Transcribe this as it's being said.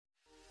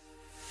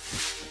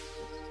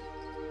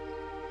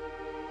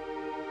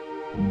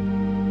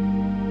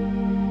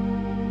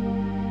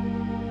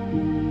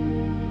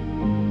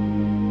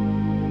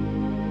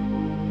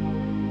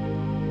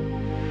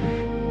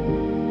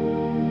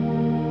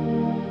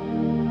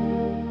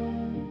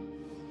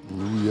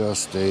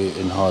First day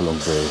in Halong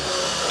Bay.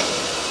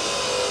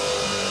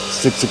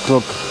 6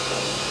 o'clock,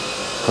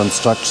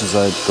 construction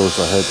site goes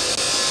ahead.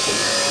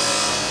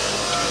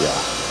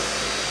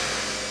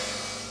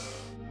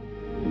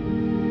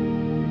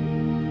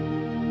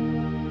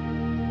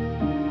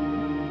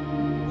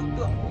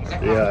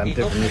 Yeah, I'm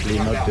definitely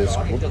not this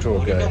book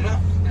tour guy.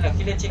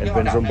 And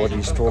when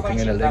somebody's talking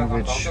in a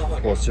language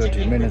for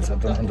 30 minutes I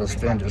don't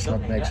understand, it's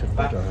not makes it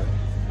better.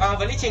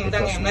 It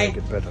doesn't make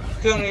it better.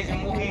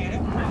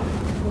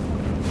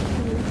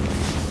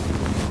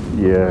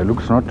 Yeah,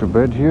 looks not too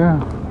bad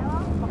here.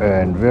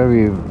 And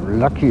very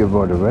lucky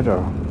about the weather.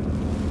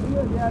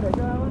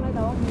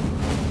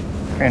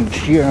 And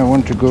here I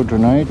want to go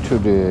tonight to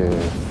the...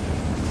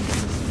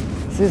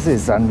 This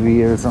is sun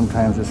wheel,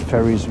 sometimes it's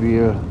Ferris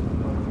wheel.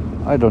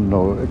 I don't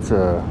know, it's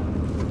a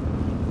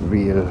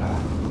wheel.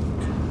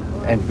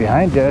 And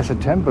behind there is a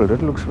temple,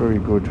 that looks very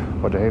good.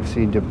 But I have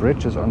seen the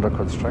bridge is under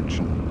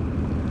construction.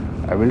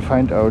 I will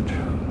find out.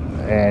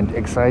 And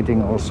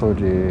exciting also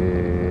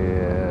the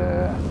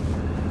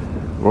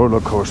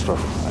roller coaster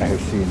I have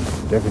seen.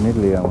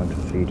 Definitely I want to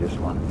see this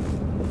one.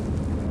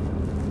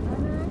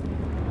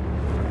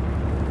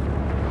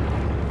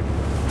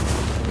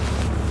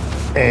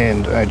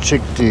 And I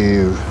checked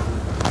the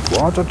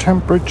water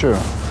temperature,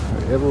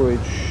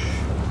 average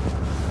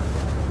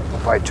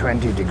by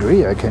 20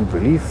 degrees. I can't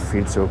believe,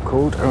 feels so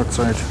cold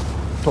outside.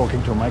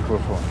 Talking to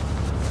microphone.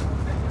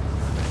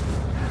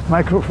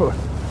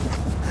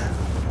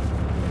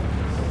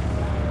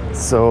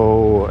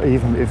 So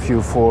even if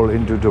you fall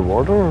into the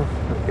water,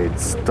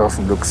 it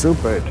doesn't look so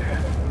bad.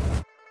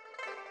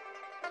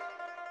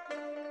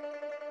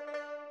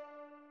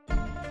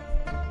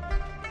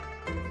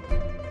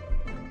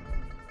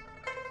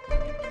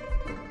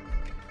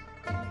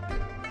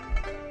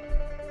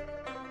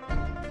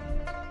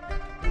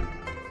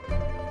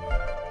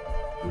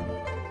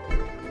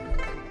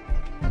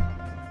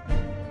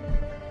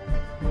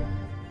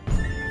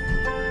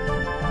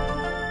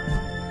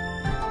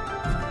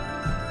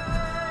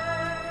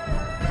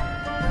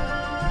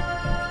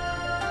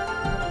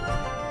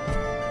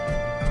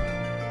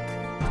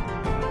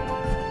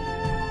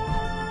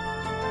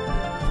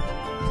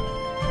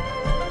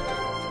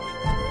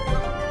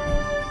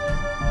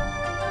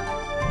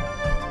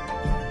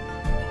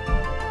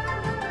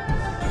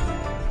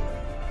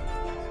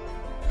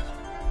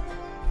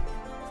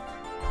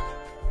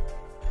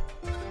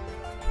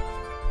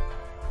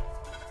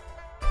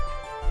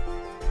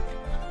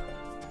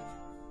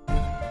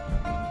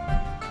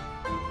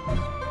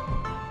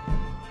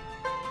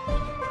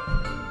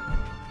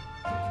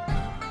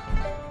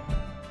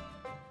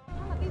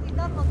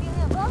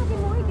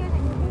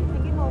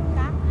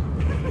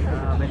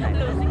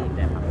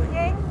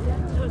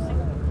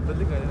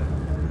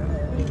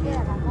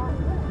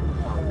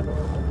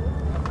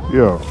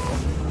 Yeah,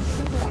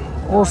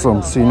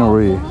 awesome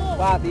scenery.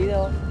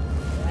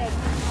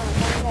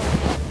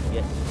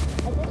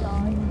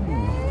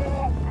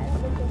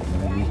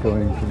 Maybe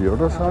going to the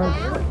other side.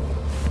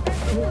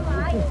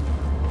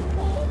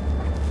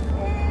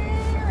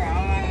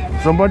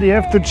 Somebody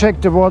have to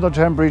check the water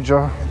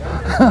temperature.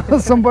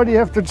 Somebody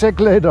have to check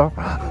later.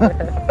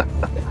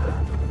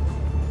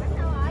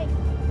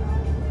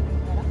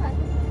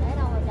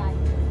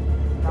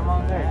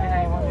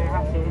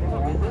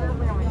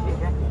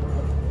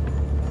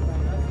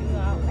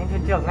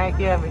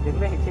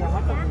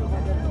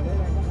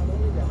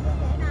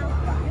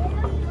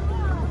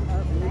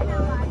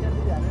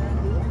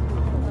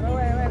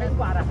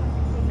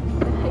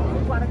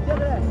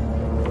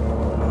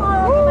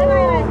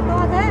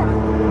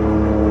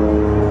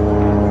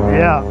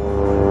 Yeah.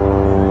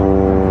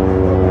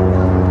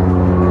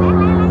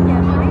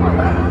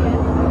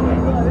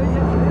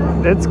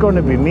 That's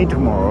gonna be me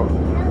tomorrow.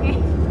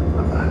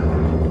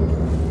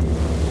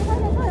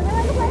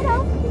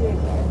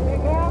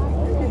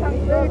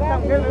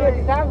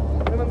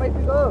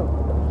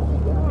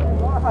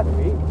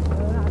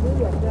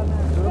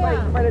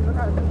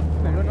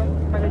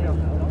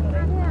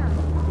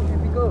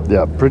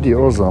 Yeah, pretty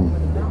awesome.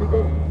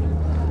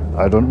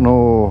 I don't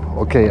know,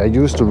 okay, I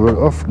use the word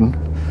often.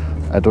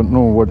 I don't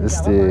know what is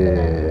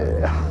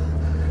the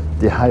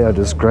higher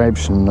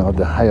description or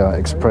the higher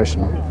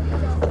expression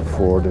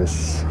for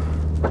this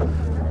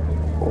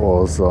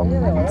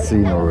awesome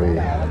scenery.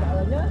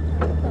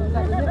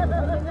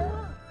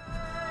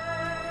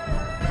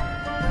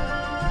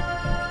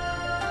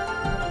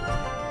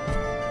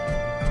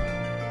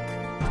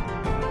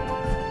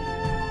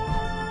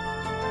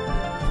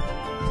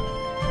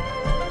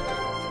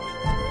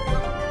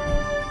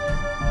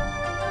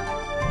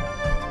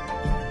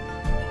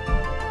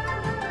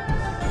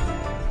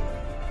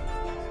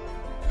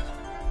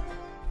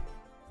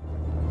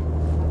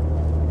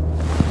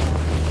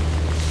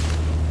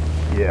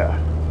 Yeah,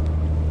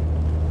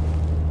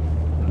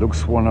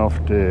 looks one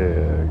of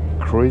the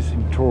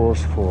cruising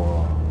tours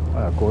for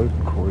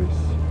Golden Cruise.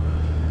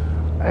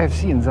 I have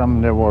seen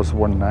some, there was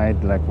one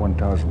night like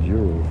 1,000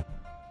 euro.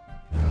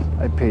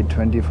 I paid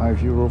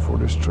 25 euro for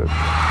this trip, so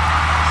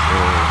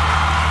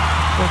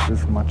that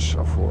this much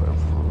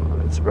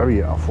affordable. It's very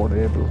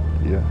affordable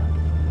here.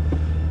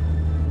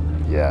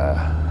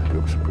 Yeah, it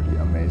looks pretty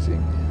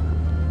amazing.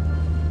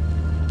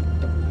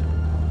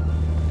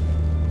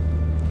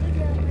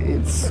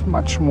 It's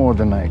much more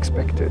than I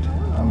expected.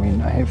 I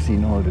mean, I have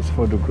seen all these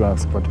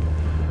photographs, but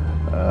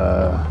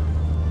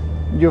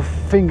you're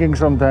thinking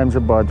sometimes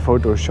about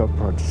Photoshop,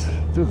 but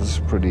this is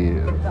pretty,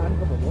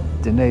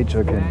 the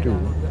nature can do.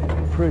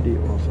 Pretty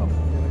awesome.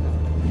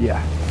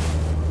 Yeah.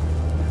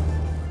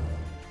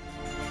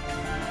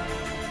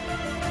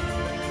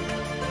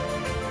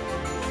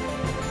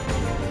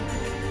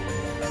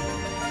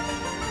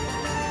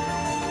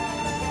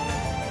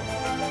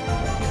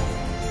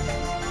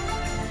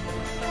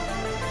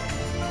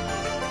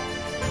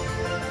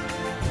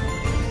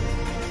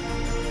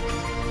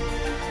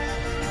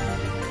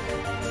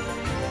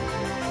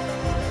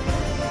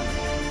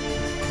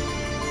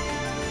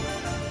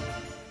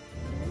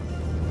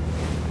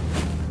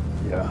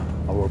 Yeah,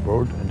 our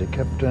boat and the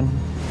captain.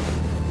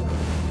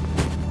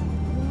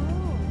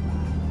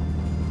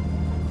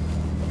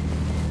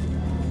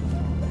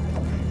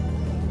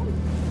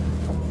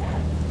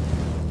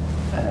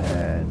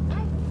 And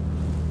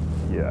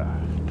yeah,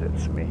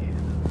 that's me.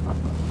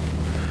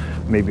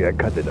 Maybe I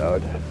cut it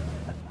out.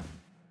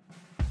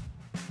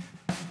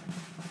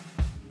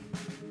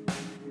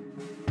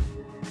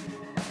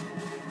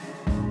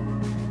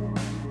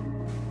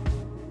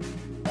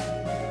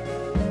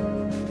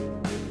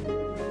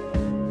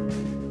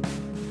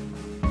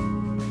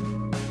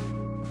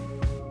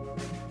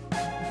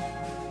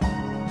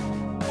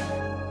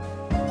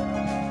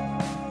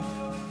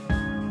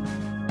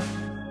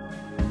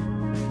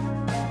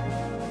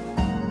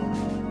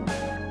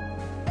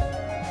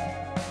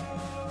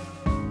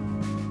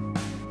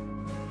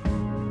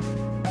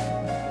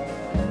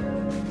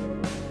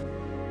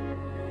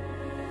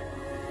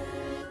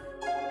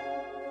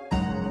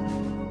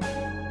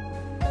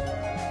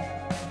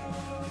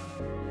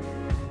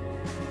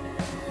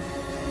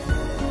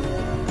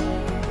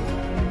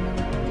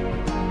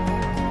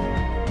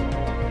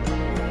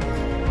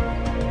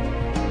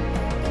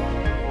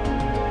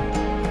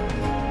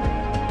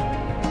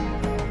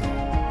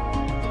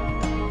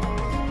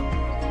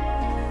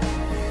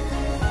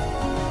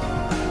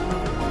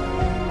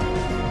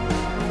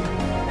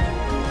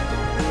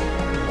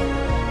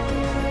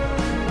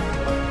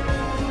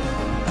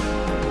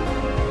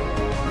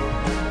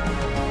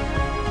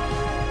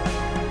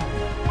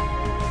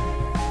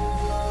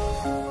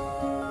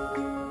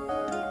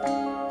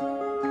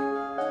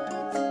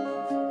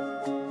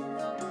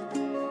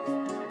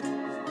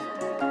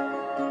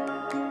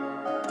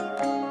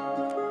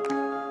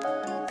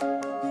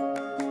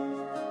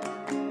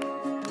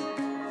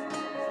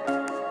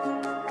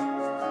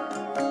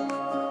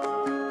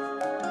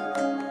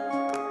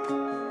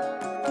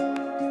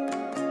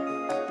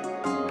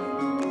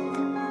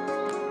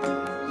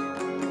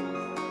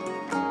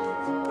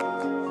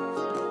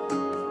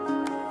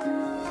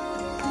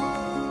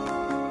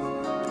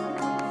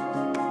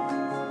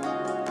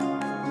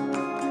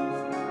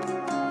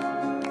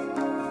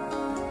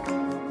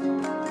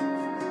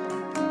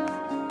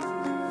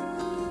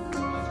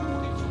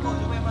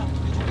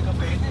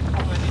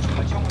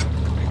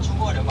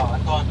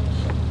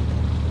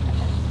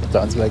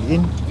 Sounds like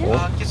in.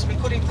 Yes, we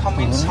couldn't come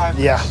inside.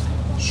 Yeah,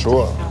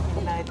 sure.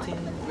 I think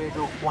we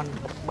do one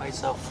by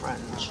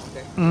French.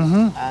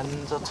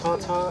 And the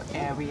total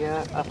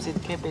area of this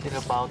cave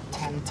is about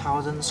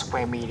 10,000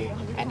 square meters,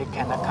 and it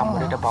can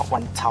accommodate about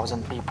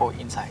 1,000 people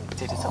inside.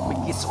 This is the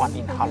biggest one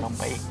in Halong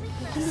Bay.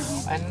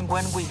 And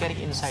when we get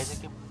inside the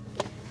cave,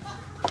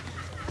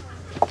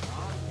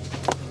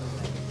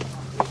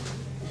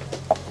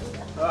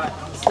 alright,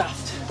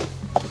 stuffed.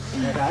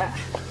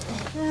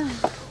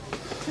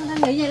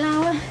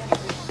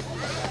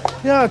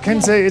 Yeah, I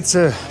can say it's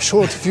a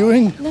short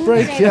viewing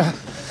break. Yeah.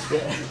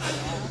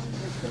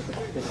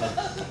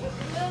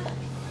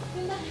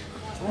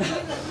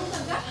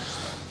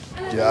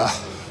 Yeah.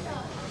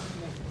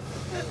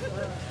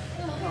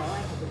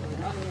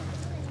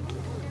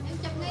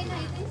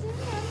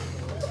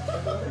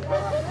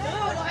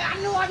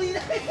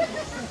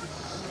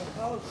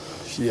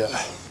 Yeah.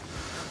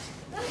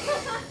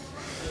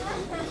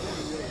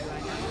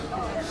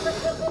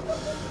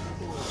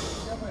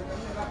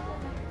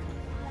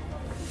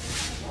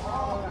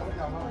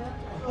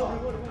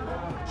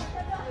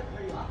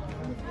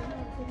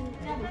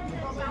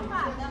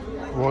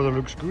 Water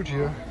looks good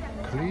here,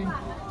 clean.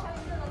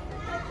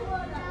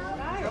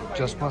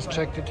 Just must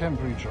check the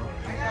temperature.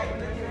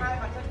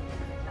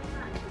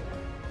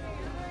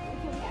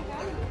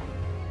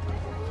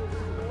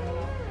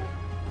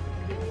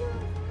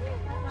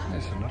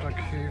 There's another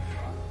cave.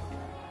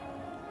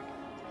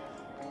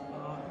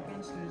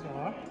 Against this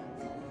door,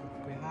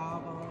 we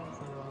have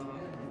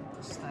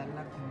the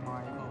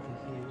stalagmite over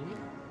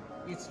here.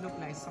 It looks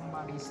like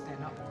somebody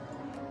standing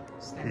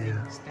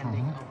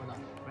over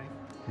that, right?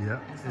 Yeah,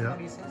 and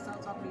somebody says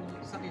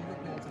something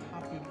look like a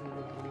happy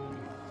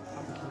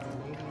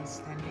lady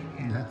standing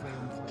and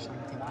praying for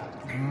something like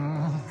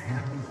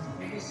that.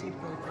 Maybe she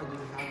pray for you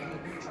have a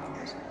good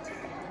chance.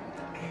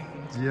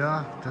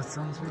 Yeah, that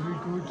sounds really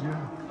good, yeah.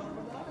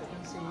 You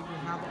can see we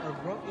have a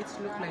rock. It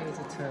looks like it's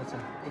a turtle.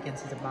 You can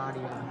see the body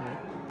on here.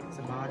 It's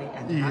a body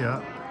and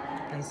Yeah.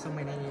 and so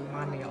many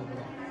money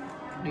overall.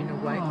 Do you know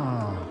why?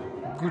 Ah,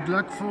 good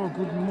luck for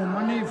good more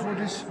money for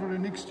this for the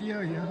next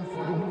year, yeah,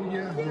 for the new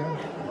year, yeah.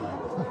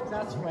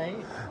 That's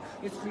right.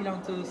 It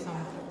belongs to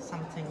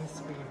something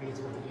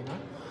spiritual, you know.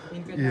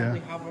 In Vietnam, Yeah. we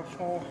have a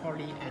four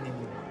holy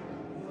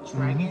animals: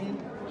 dragon,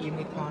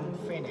 unicorn,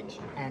 phoenix,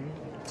 and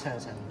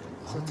turtle.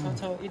 So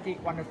turtle is the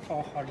one of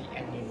four holy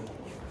animals.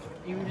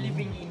 You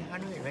living in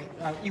Hanoi, right?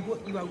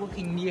 You are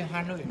working near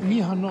Hanoi. Right?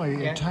 Near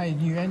Hanoi, Yeah. Thai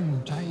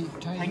Nguyen, Thai.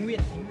 Thanh Nguyên,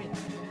 Thanh Nguyên.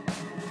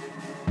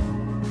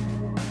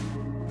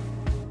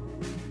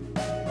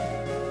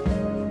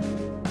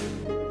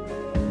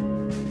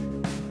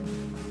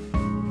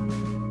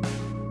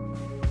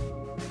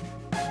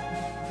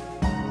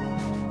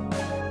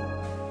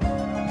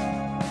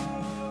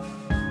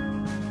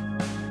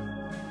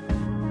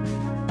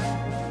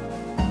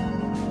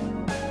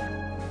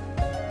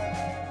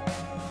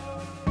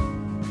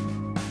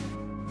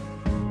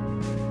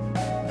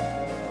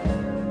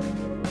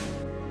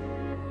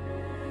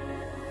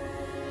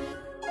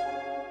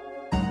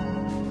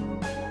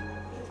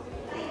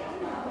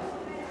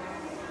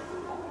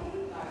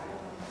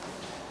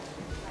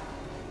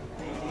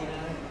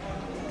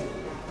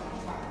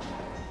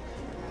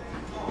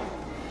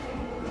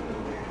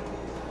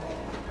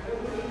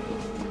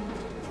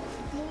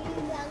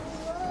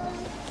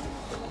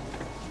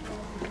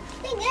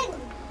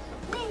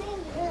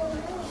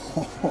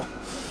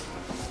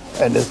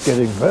 And it's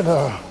getting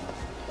better.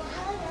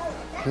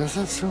 Yes,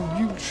 that's so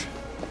huge.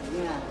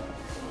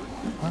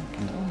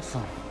 Fucking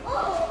awesome.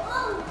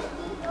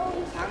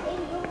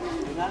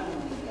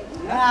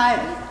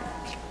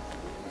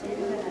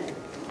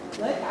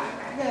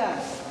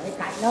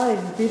 Cạnh thôi,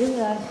 tí đứng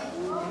lên.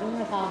 Đứng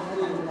lên không, nó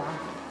không được.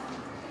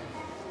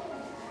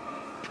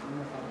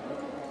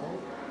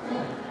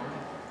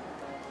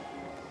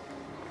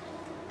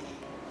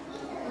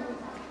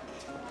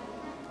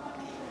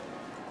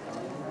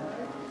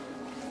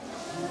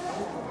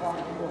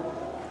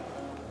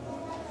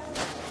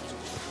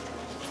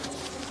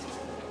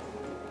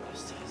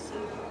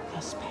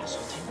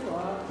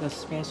 The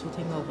special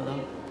thing over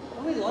there.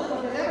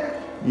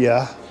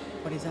 Yeah.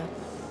 What is that?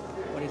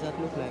 What does that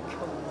look like?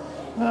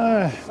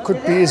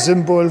 Could be a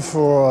symbol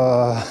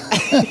for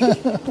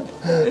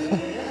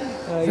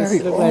very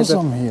It look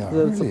awesome like here.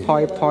 The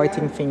Really.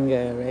 pointing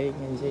finger, right? You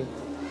can see.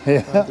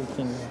 Yeah. Pointing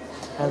finger.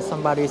 And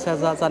somebody says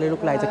that it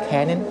look like the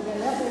cannon.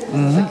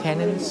 The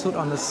cannon shoot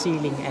on the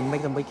ceiling and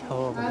make a big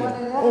hole over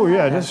here. Oh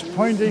yeah, that's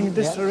pointing in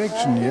this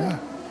direction, yeah.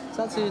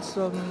 That is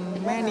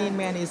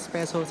many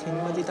special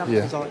things.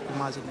 Yeah.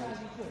 Imagination.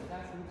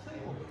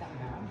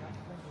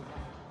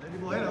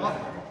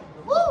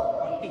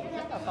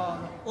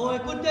 Ôi,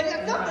 con chơi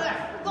ăn cắp rồi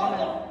à?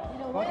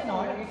 Có thể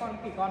nói là cái con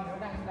khỉ con nó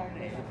đang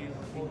để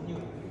như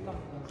cái con.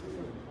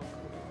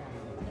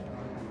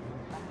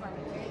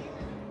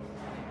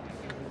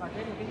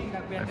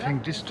 I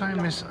think this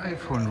time is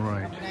iPhone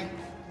right.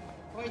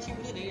 Quay chim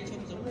như thế trông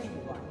giống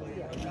hình quả.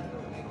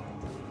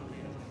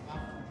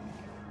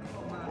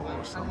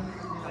 Awesome.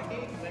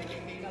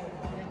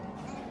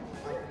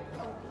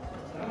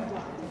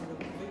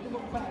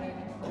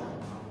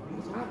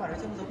 Chúng quả nó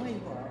trông giống hình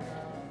của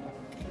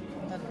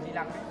thần Di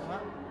Lặc đấy, đúng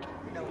không?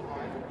 Cái đầu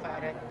hói cũng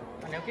phải đây.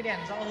 Và nếu cái đèn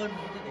rõ hơn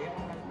thì thấy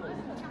ông đang cười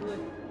rất là tươi.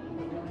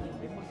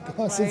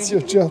 Because it's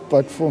your job,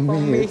 but for me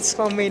it's...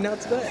 For me not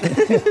good.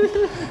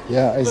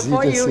 Yeah, I But see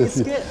for this. you,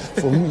 it's good.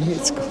 For me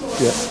it's good,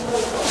 yeah.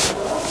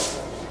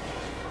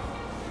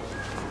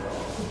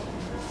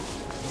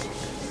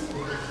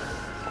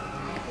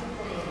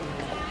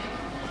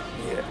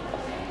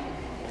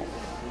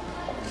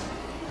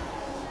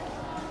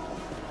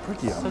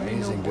 Pretty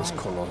amazing, this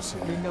colors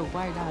here. Do you know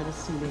why now the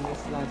ceiling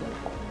is like that?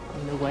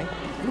 You know why?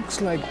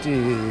 Looks like the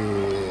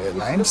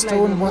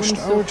limestone the washed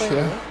moon out, surface,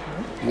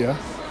 yeah. Yeah.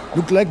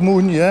 Look like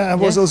moon, yeah. I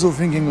was Yeah. also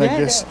thinking like Yeah,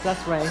 this.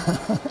 that's right.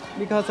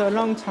 Because a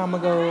long time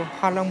ago,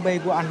 Halong Bay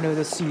was under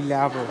the sea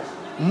level.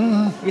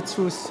 It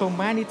through so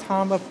many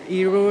times of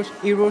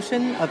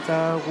erosion of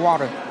the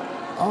water,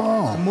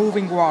 Oh,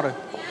 moving water,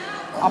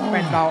 up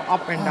and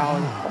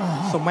down,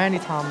 so many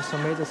times to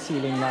make the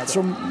ceiling like that.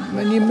 so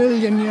many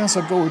million years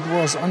ago it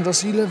was under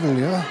sea level,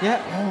 yeah? Yeah.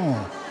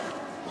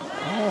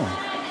 Oh.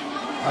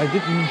 I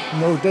didn't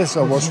know this.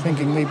 I was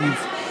thinking maybe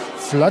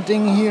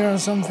flooding here or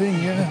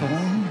something, yeah.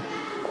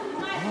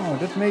 Oh,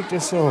 that makes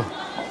this so...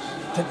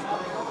 That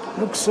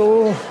looks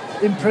so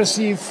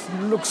impressive.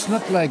 Looks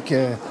not like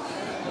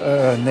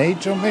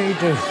nature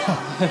made.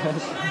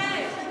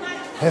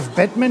 Have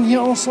Batman here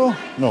also?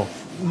 No.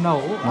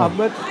 No,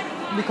 but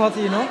because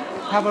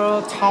have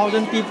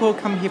 1,000 people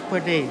come here per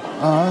day,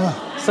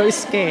 so it's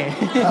scary.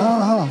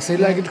 They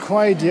like it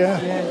quiet, yeah?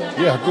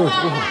 Yeah, good.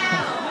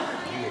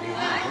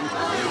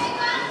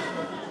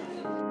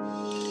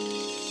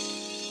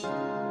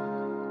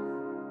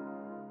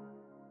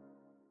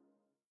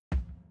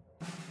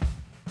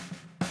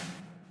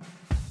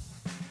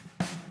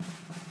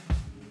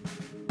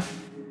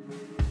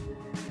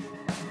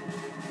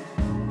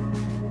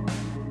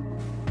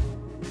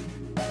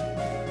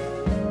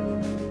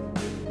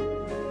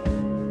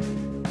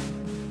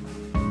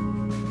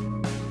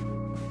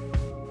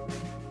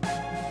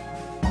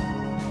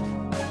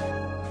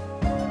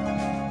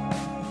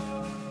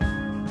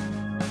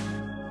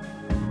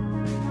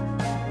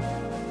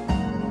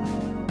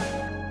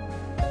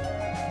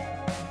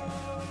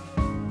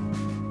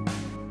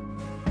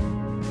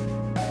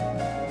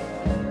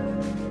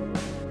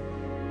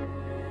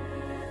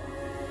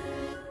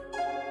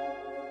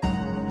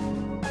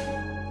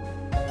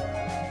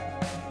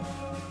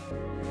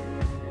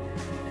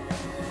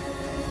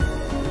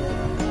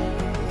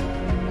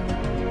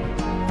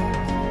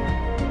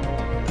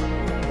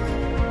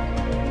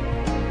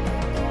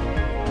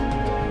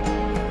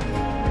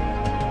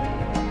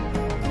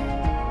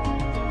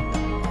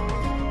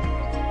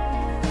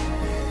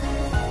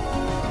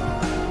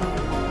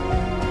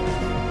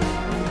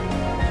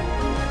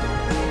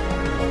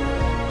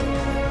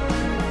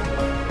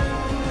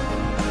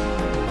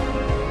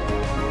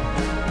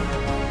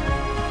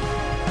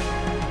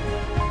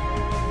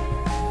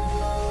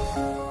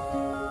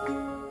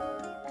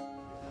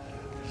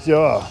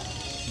 Yeah.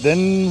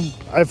 Then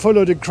I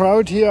follow the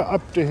crowd here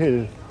up the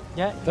hill.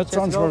 Yeah, That just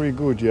sounds go. very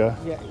good, yeah.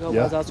 Yeah, go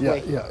Yeah, that yeah,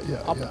 way. yeah,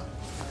 yeah, Up yeah.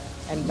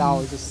 and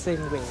down the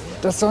same way.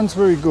 That sounds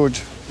very good.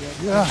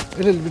 Yeah,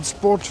 a little bit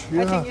sport, I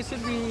yeah. think you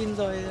should be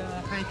enjoy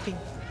hiking.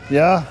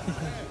 Yeah.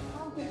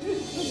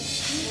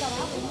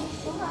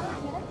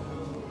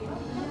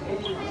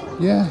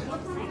 Yeah.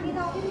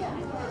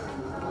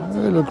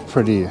 They look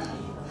pretty,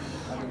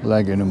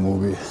 like in a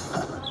movie.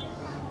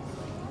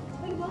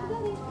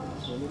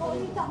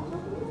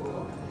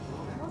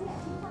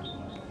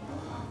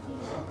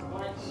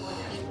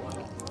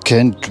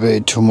 Can't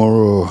wait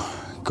tomorrow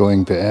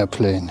going by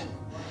airplane.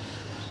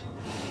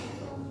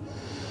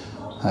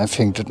 I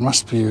think that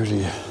must be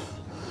really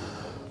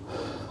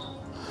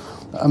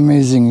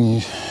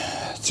amazing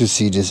to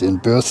see this in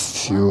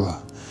birth view.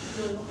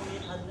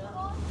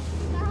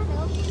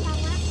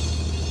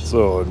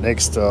 So,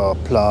 nächster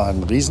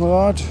Plan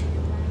Riesenrad,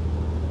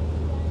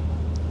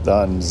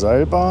 dann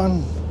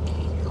Seilbahn,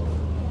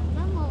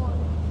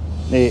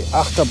 nee,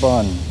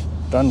 Achterbahn,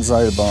 dann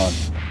Seilbahn.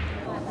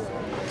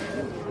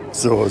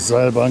 So,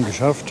 Seilbahn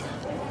geschafft.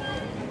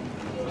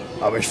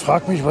 Aber ich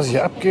frage mich, was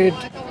hier abgeht,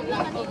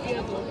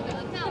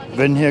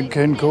 wenn hier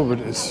kein Covid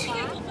ist.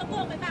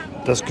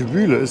 Das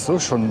Gewühle ist so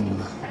schon,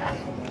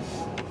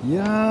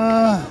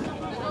 ja,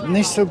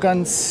 nicht so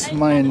ganz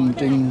mein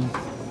Ding.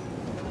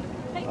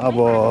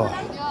 Aber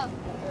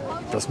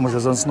das muss ja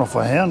sonst noch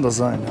verheerender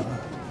sein.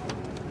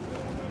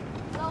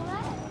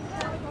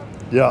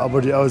 Ja,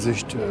 aber die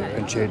Aussicht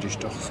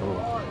entschädigt doch so.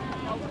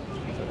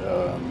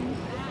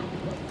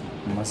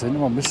 Mal sehen,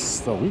 immer bis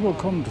es da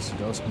rüberkommt. Das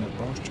sieht aus wie eine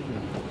Baustelle.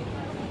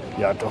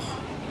 Ja, doch.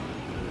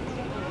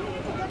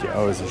 Die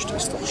Aussicht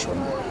ist doch schon.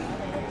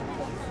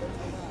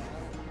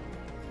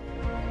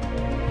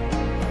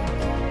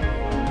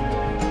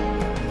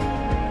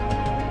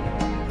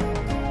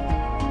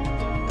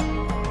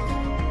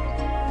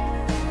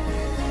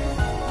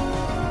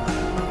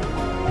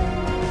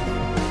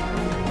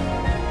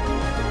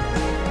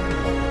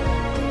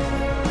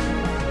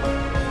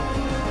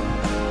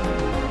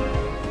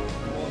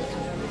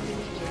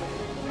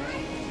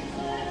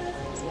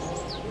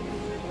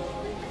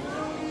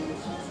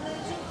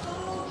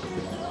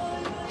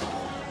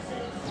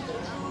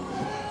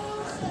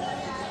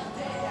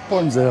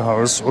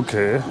 Bonselhaus,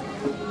 okay.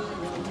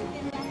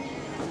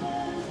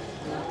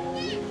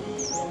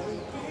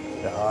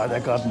 Ja, der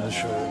Garten ist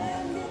schön.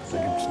 Da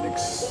gibt's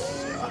nichts.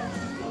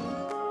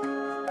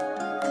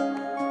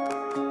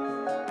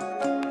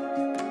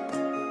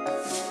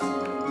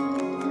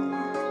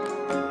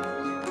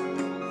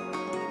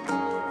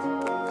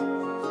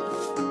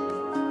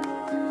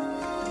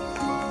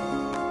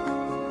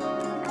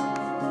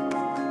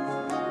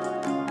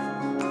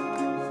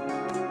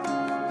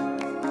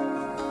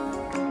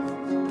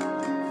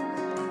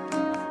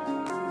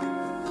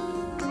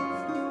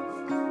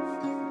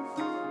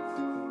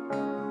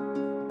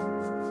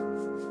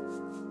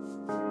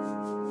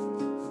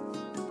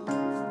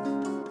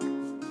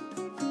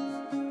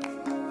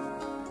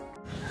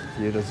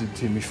 Jeder sieht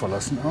ziemlich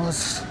verlassen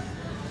aus.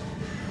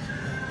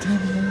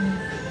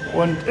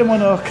 Und immer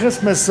noch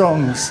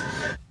Christmas-Songs.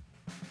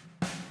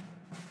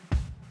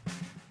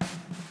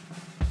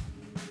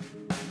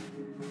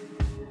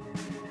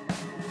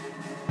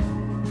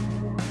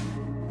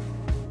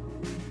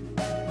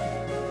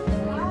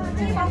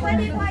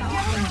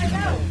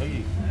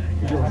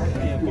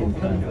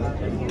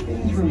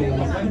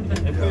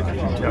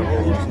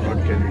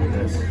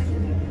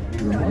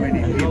 Too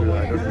many people,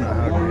 I don't know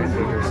how to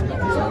handle this.